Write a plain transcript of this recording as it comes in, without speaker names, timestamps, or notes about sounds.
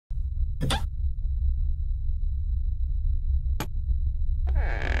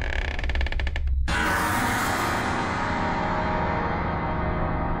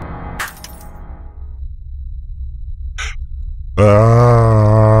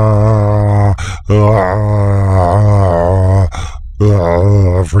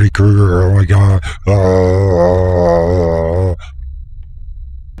Freddy Krueger, oh my god.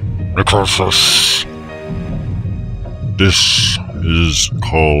 Necrosis. This is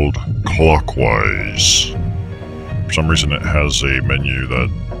called Clockwise. For some reason it has a menu that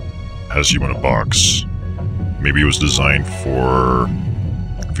has you in a box. Maybe it was designed for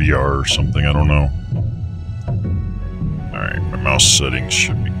VR or something, I don't know. Alright, my mouse settings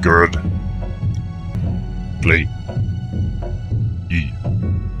should be good. Play. E.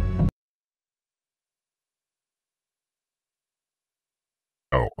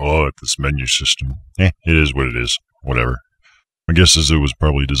 Oh, I like this menu system. It is what it is. Whatever. My guess is it was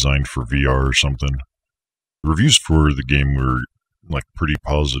probably designed for VR or something. The reviews for the game were, like, pretty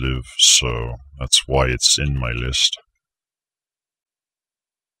positive, so that's why it's in my list.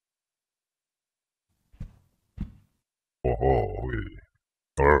 Oh,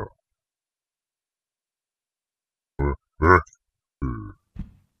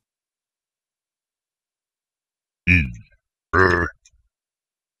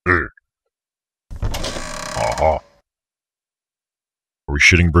 Aha. Are we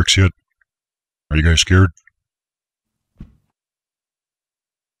shitting bricks yet? Are you guys scared? I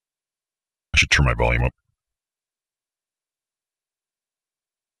should turn my volume up.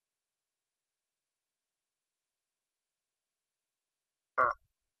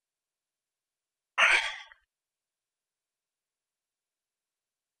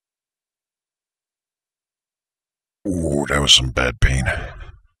 Ooh, that was some bad pain.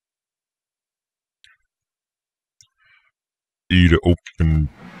 E to open.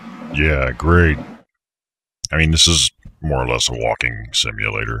 Yeah, great. I mean, this is more or less a walking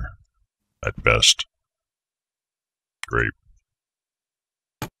simulator, at best. Great.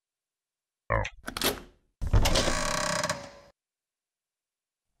 Oh.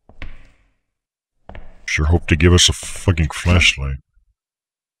 Sure hope to give us a fucking flashlight.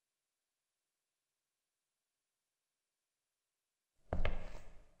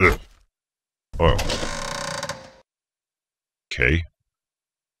 Ugh. Oh. Okay.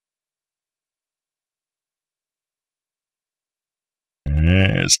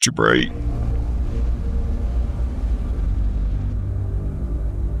 It's too bright.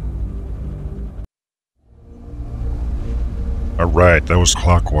 Alright, that was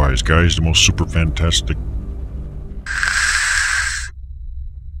Clockwise, guys. The most super fantastic.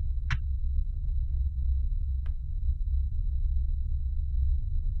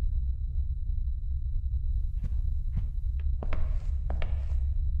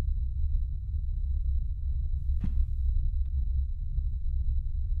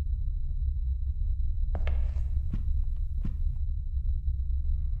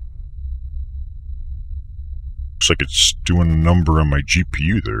 Looks like it's doing a number on my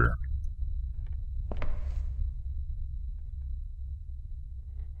GPU there.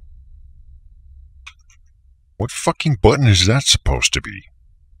 What fucking button is that supposed to be?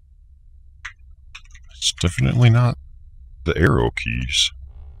 It's definitely not the arrow keys.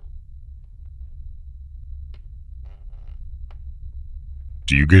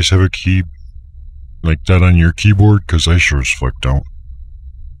 Do you guys have a key like that on your keyboard? Because I sure as fuck don't.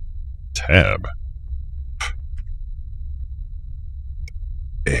 Tab.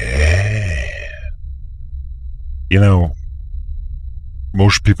 You know,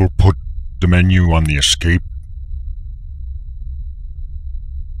 most people put the menu on the escape.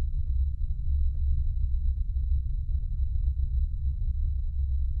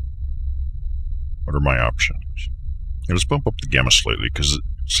 What are my options? Yeah, let's bump up the gamma slightly because it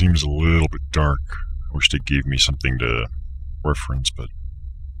seems a little bit dark. I wish they gave me something to reference, but...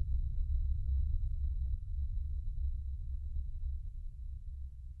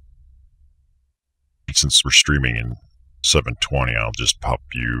 Since we're streaming in 720, I'll just pop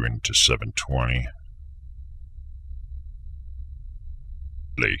you into 720.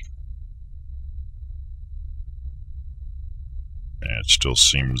 Play. And it still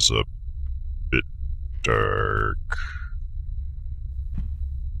seems a bit dark. I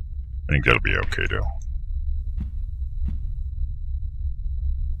think that'll be okay, though.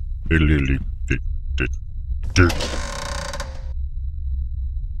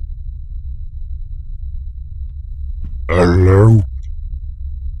 Hello?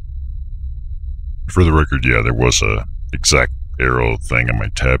 For the record, yeah, there was a exact arrow thing on my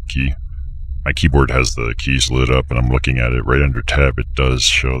tab key. My keyboard has the keys lit up and I'm looking at it right under tab. It does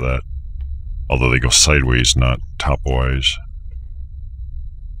show that. Although they go sideways, not topwise.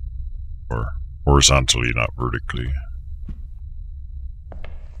 Or horizontally, not vertically.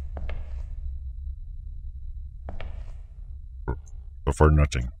 So far,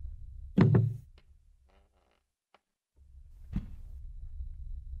 nothing.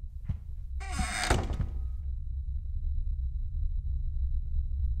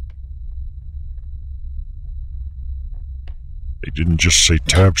 They didn't just say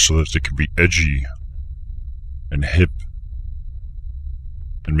tab so that they could be edgy and hip.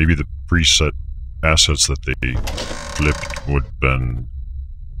 And maybe the preset assets that they flipped would have been,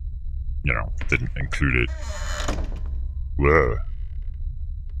 you know, didn't include it. Whoa.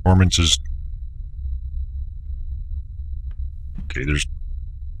 Performance is... Okay, there's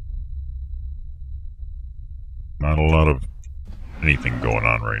not a lot of anything going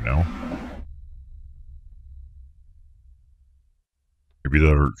on right now. Maybe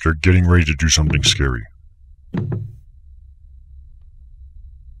they're getting ready to do something scary.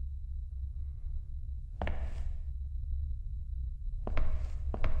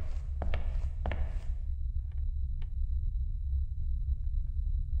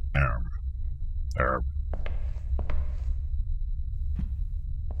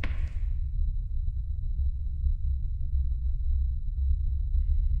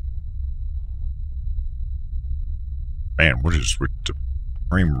 Man, what is with the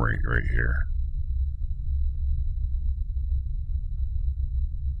frame rate right here?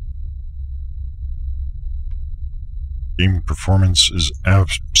 Game performance is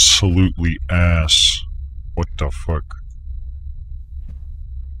absolutely ass. What the fuck?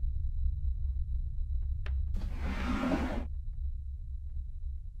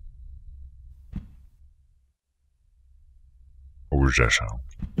 What was that sound?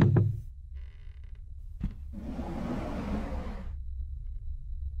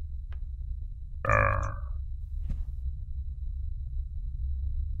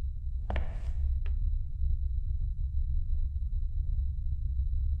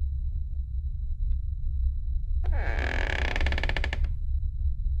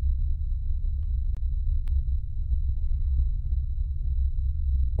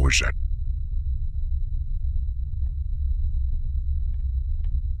 What was that?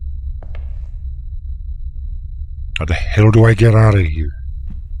 How the hell do I get out of here?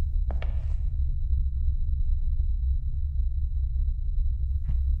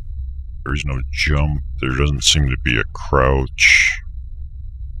 There's no jump. There doesn't seem to be a crouch.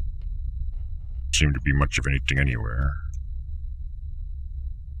 Seem to be much of anything anywhere.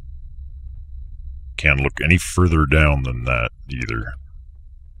 Can't look any further down than that either.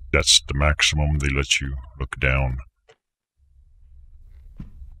 That's the maximum they let you look down.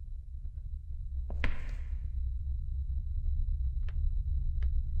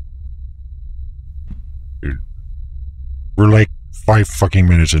 Dude, we're like 5 fucking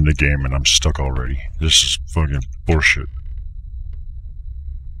minutes in the game and I'm stuck already. This is fucking bullshit.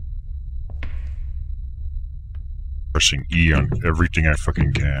 Pressing E on everything I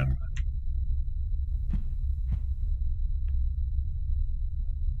fucking can.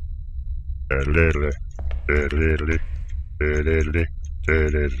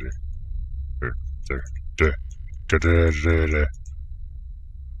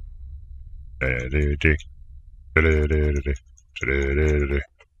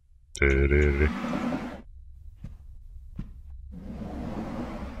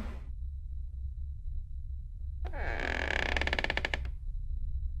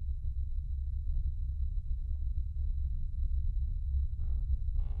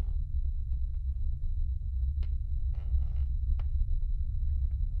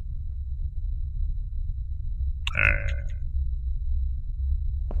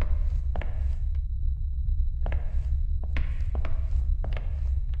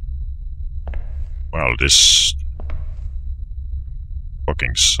 Wow, this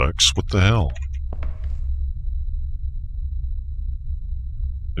fucking sucks. What the hell?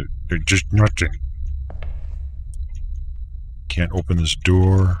 There's just nothing. Can't open this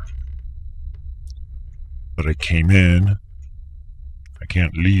door that I came in. I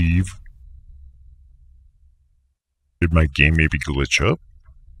can't leave. Did my game maybe glitch up?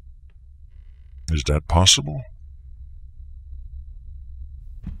 Is that possible?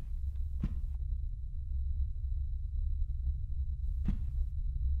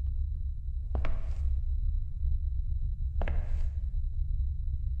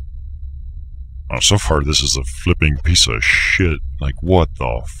 Oh, so far this is a flipping piece of shit. Like, what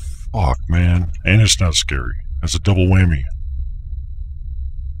the fuck, man? And it's not scary. That's a double whammy.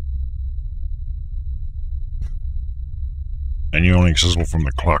 And you only sizzle from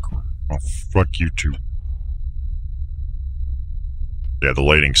the clock. Oh, fuck you too. Yeah, the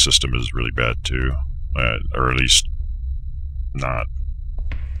lighting system is really bad too. Or at least not.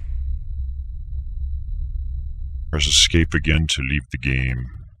 Press escape again to leave the game.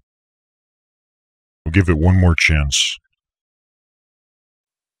 We'll give it one more chance.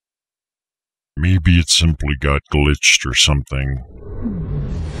 Maybe it simply got glitched or something.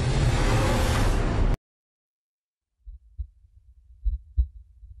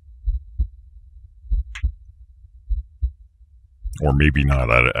 Or maybe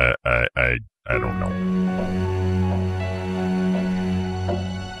not. I don't know.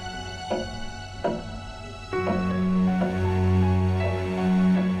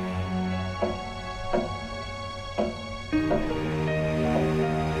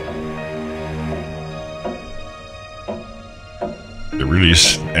 There really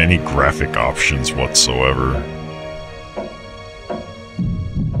isn't any graphic options whatsoever.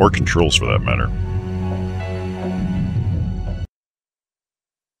 Or controls for that matter.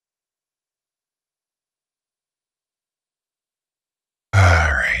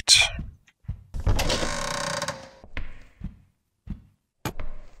 Alright.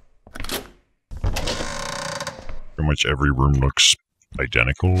 Pretty much every room looks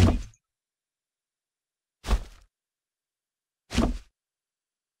identical.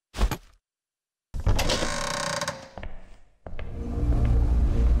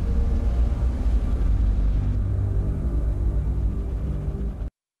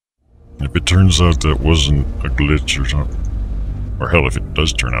 If it turns out that wasn't a glitch or something, or hell, if it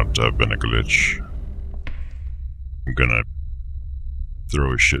does turn out to have been a glitch, I'm gonna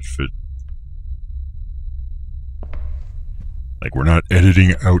throw a shit fit. Like, we're not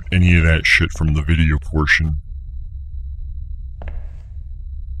editing out any of that shit from the video portion.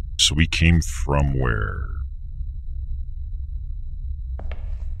 So we came from where?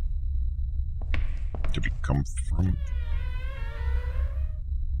 Did we come from?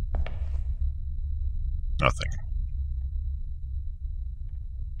 Nothing.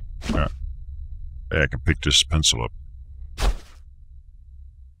 Yeah. Hey, I can pick this pencil up.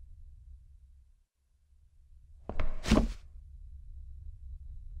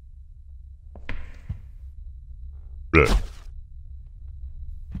 Blech.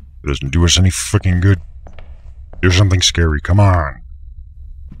 It doesn't do us any fucking good. Here's something scary, come on.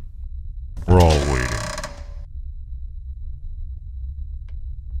 We're all waiting.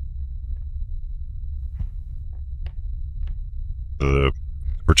 The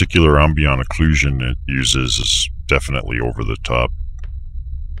particular ambient occlusion it uses is definitely over the top.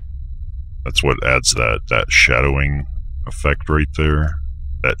 That's what adds that shadowing effect right there.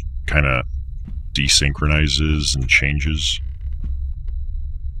 That kind of desynchronizes and changes.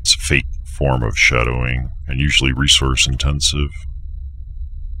 It's a fake form of shadowing and usually resource intensive.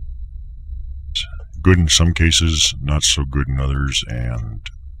 It's good in some cases, not so good in others, and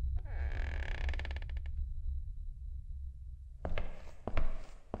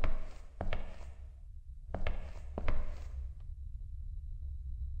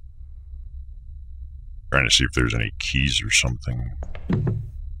trying to see if there's any keys or something.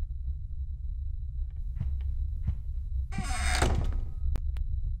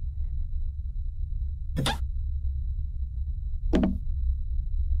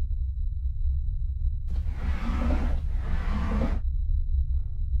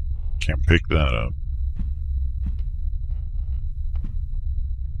 Can't pick that up.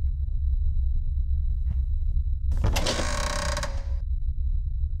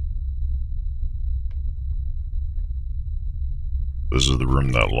 This is the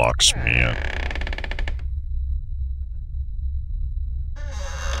room that locks me in.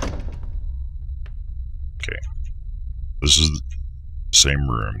 Okay. This is the same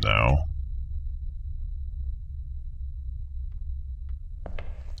room now.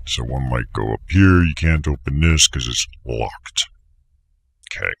 So one might go up here. You can't open this because it's locked.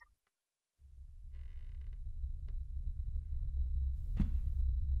 Okay.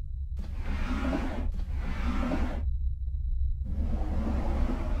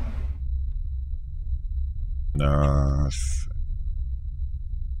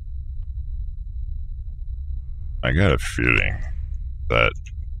 I got a feeling that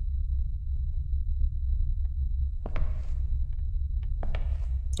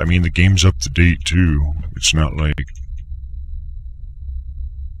I mean, the game's up to date too. It's not like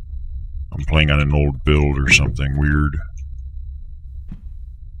I'm playing on an old build or something weird.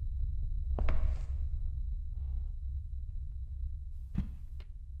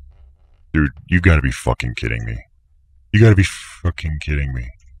 Dude, you gotta be fucking kidding me. You gotta be fucking kidding me.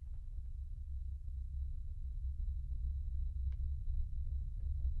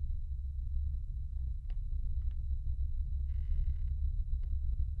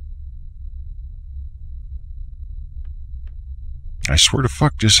 I swear to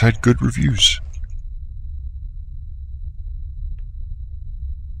fuck, this had good reviews.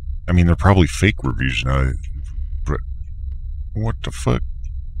 I mean, they're probably fake reviews now, but what the fuck?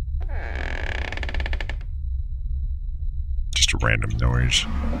 Just a random noise.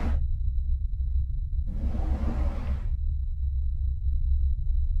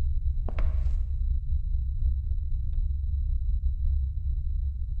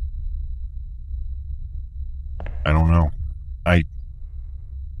 I don't know.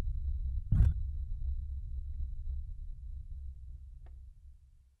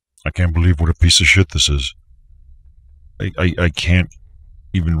 I can't believe what a piece of shit this is. I can't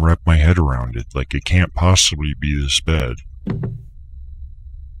even wrap my head around it. Like, it can't possibly be this bad.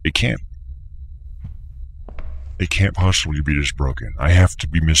 It can't. It can't possibly be this broken. I have to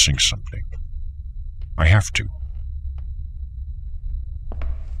be missing something. I have to.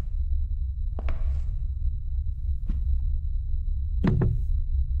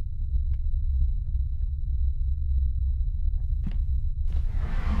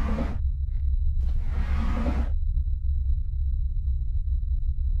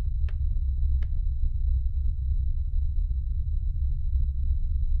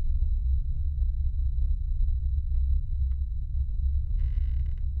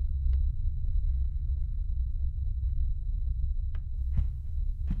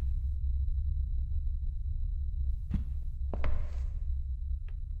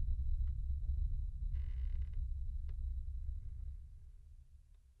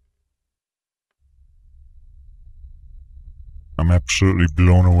 I'm absolutely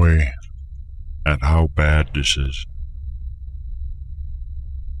blown away at how bad this is.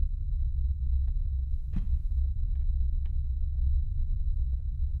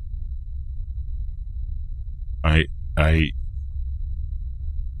 I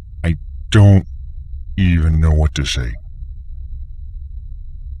don't even know what to say.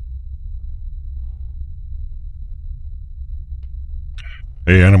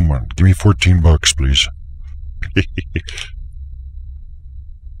 Hey, Animal, give me $14, please.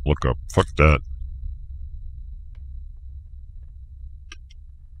 Look up. Fuck that.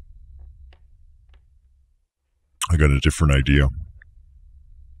 I got a different idea.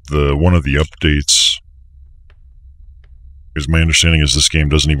 One of the updates, because my understanding is this game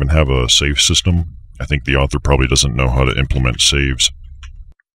doesn't even have a save system. I think the author probably doesn't know how to implement saves.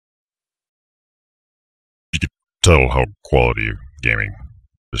 You could tell how quality of gaming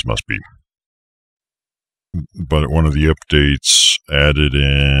this must be. But one of the updates added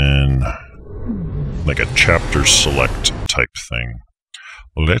in like a chapter select type thing.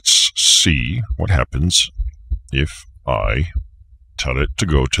 Let's see what happens if I tell it to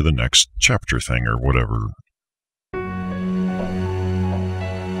go to the next chapter thing or whatever.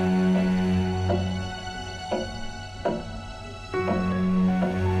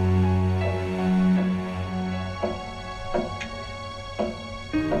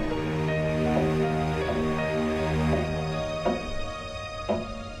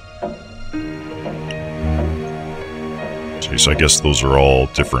 So I guess those are all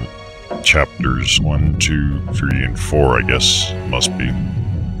different chapters. 1, 2, 3, and 4, I guess, must be.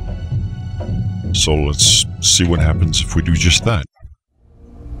 So let's see what happens if we do just that.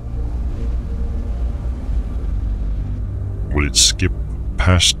 Would it skip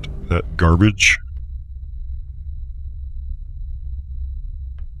past that garbage?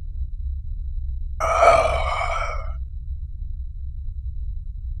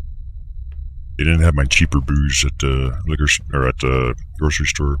 They didn't have my cheaper booze at the grocery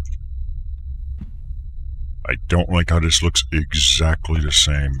store. I don't like how this looks exactly the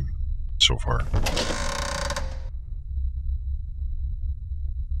same so far.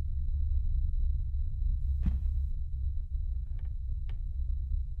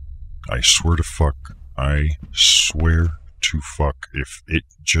 I swear to fuck. I swear to fuck if it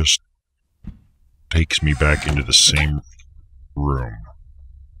just takes me back into the same room.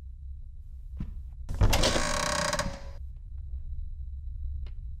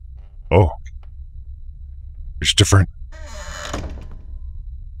 Oh. It's different.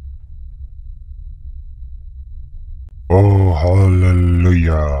 Oh,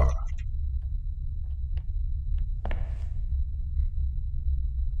 hallelujah.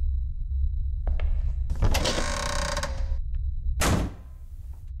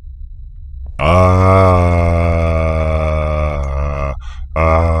 Oh.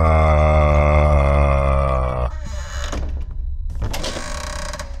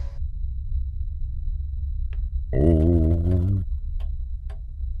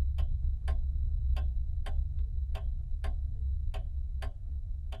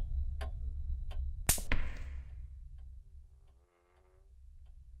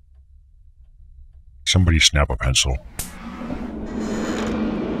 Somebody snap a pencil.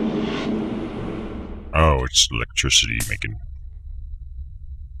 Oh, it's electricity making...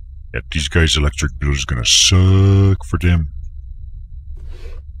 Yeah, these guys' electric bill is gonna suck for them.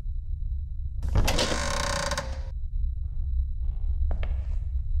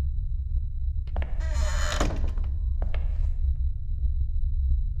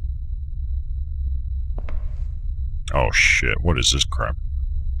 Oh shit, what is this crap?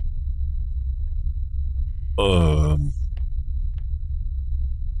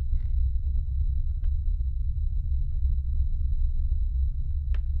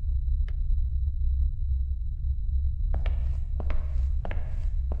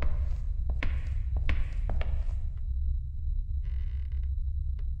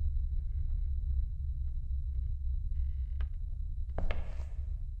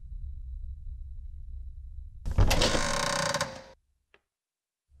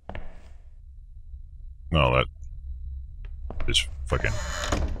 No, that is fucking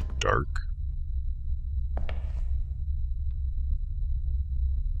dark.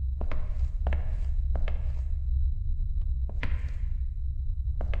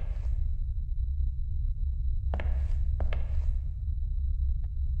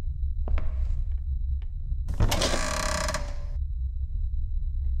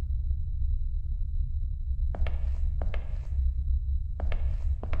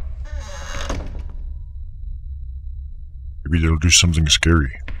 Maybe they'll do something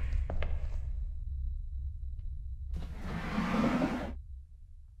scary.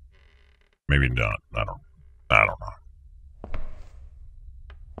 Maybe not. I don't know.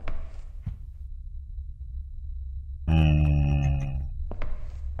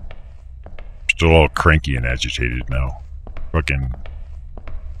 Still all cranky and agitated now. Fucking...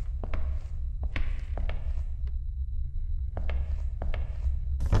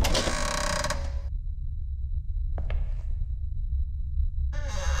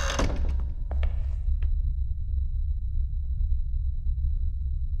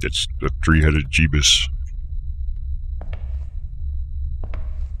 It's the three-headed Jeebus.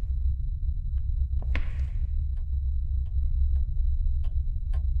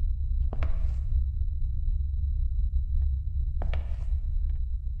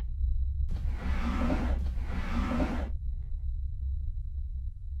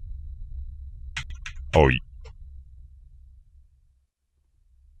 Oh,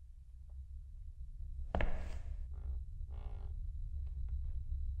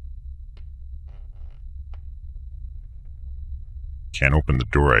 can't open the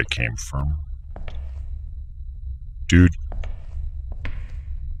door I came from. Dude.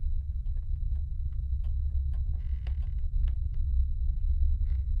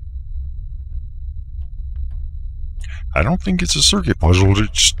 I don't think it's a circuit puzzle,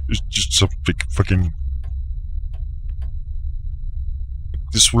 it's just a big fucking...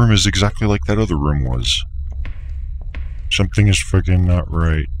 This room is exactly like that other room was. Something is fucking not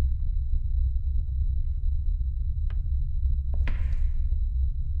right.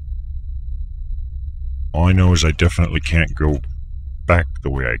 All I know is I definitely can't go back the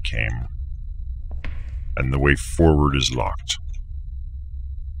way I came. And the way forward is locked.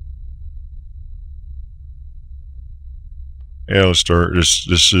 Yeah, let's start.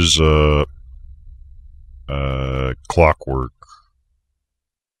 This is Clockwork.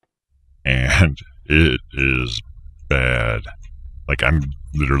 And it is bad. Like, I'm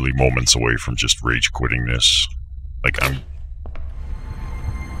literally moments away from just rage quitting this. Like, I'm...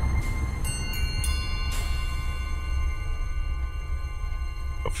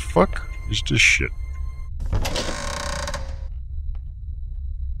 The fuck is this shit?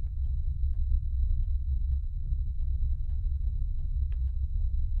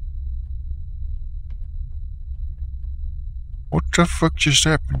 What the fuck just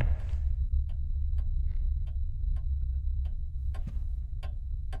happened?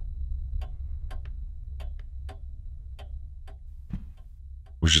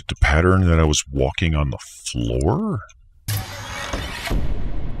 Was it the pattern that I was walking on the floor?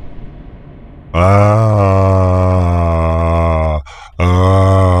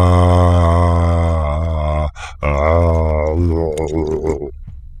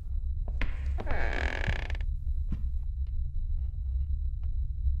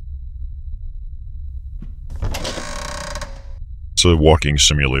 It's a walking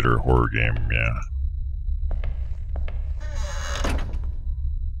simulator horror game, yeah.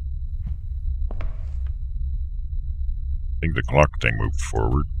 I think the clock thing moved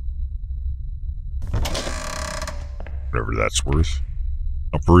forward. Whatever that's worth.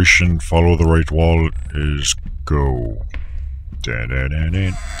 Operation Follow the Right Wall is go. Da da da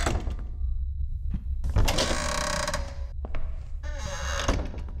da.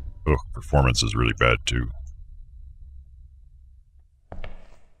 Ugh, performance is really bad too.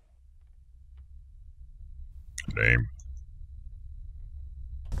 Name.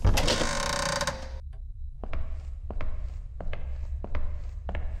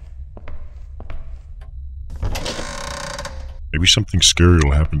 Maybe something scary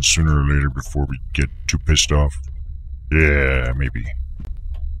will happen sooner or later before we get too pissed off. Yeah, maybe.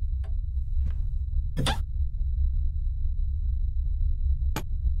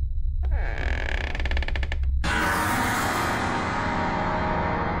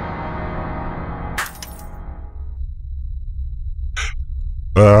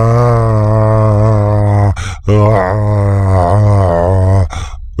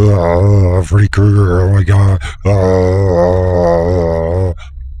 Freddy Krueger, oh my god.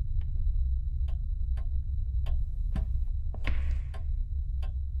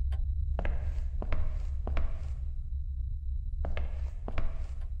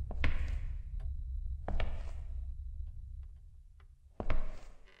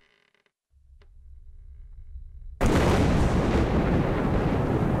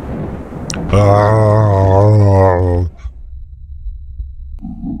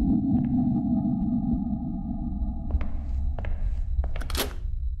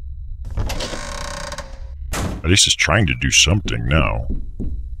 At least it's trying to do something now.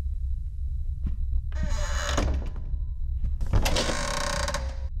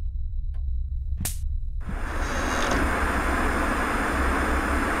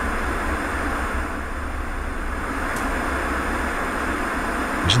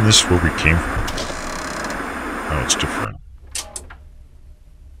 Isn't this where we came from? Oh, it's different.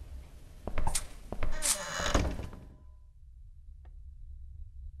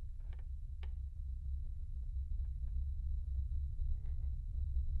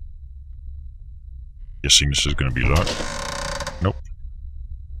 Guessing this is going to be locked. Nope.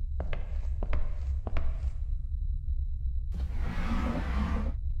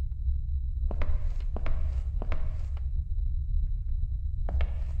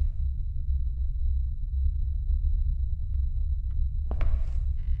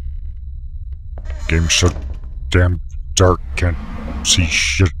 Game's so damn dark, can't see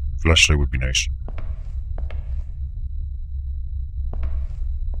shit. Flashlight would be nice.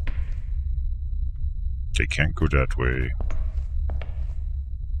 They can't go that way.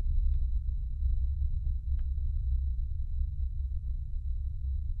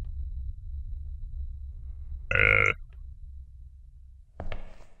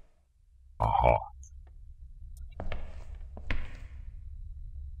 Aha.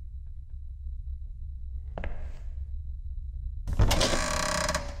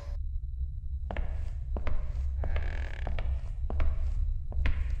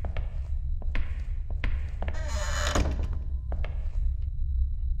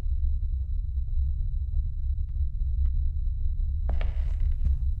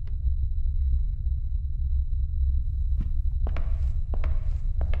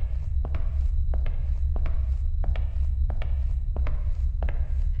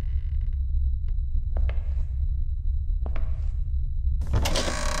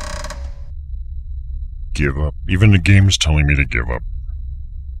 Give up. Even the game is telling me to give up.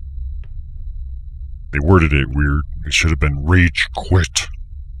 They worded it weird. It should have been rage quit.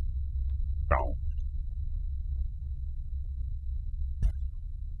 No.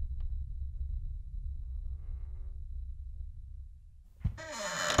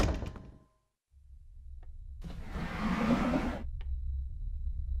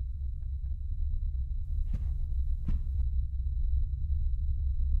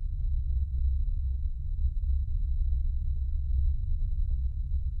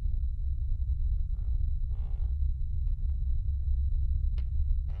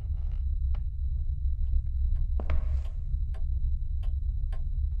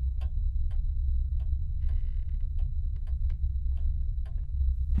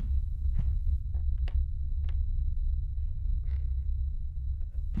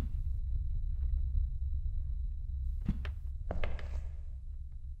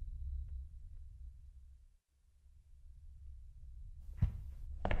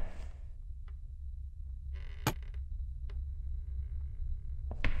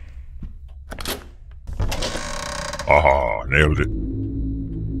 Aha, nailed it.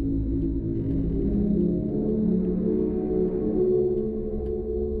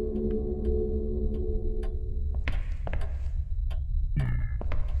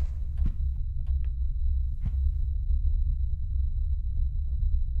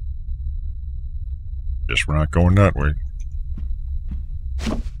 Guess we're not going that way.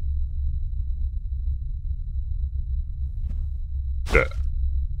 Yeah.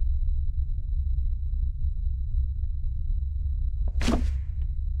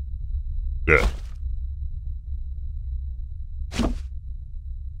 Yeah.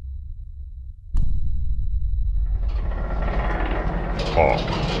 Oh.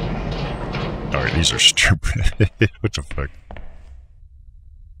 Alright, these are stupid. What the fuck?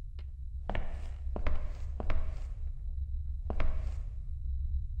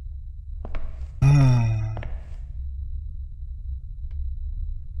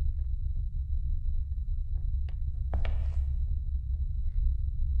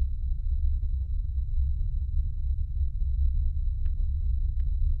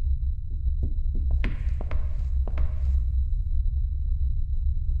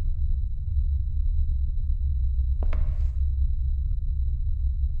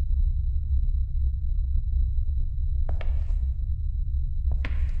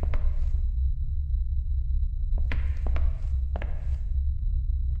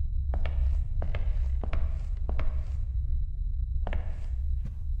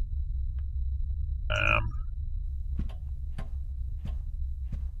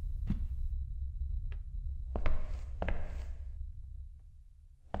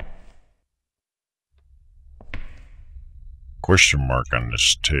 Question mark on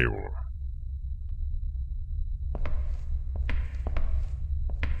this table.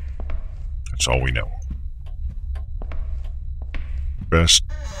 That's all we know. Best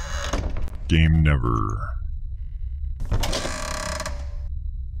game never.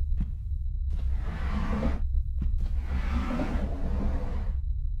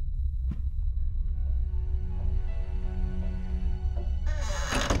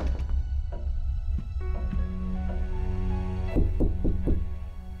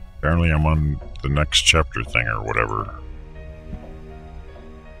 Apparently I'm on the next chapter thing or whatever.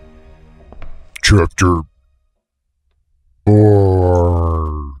 Chapter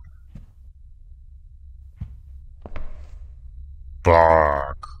 4.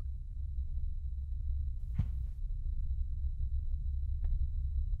 Fuck.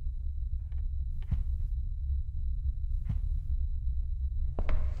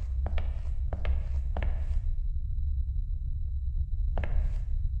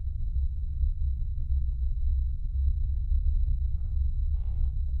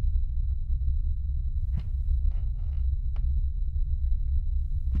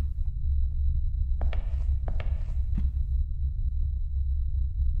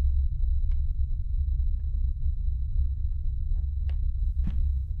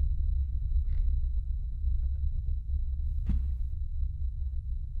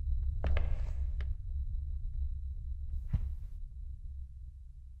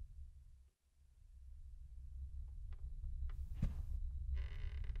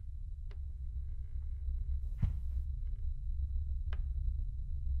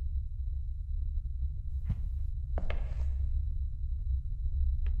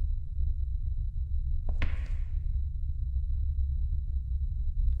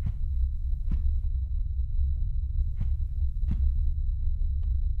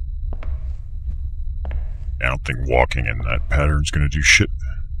 I don't think walking in that pattern's gonna do shit.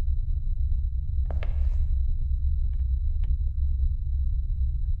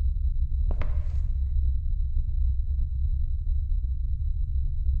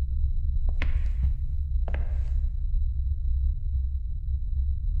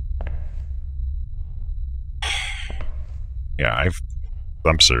 Yeah,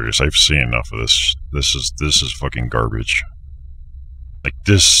 I'm serious. I've seen enough of this. This is fucking garbage. Like,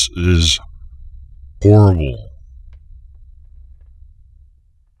 this is horrible.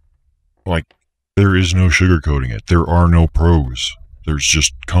 Like, there is no sugarcoating it. There are no pros. There's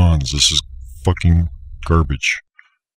just cons. This is fucking garbage.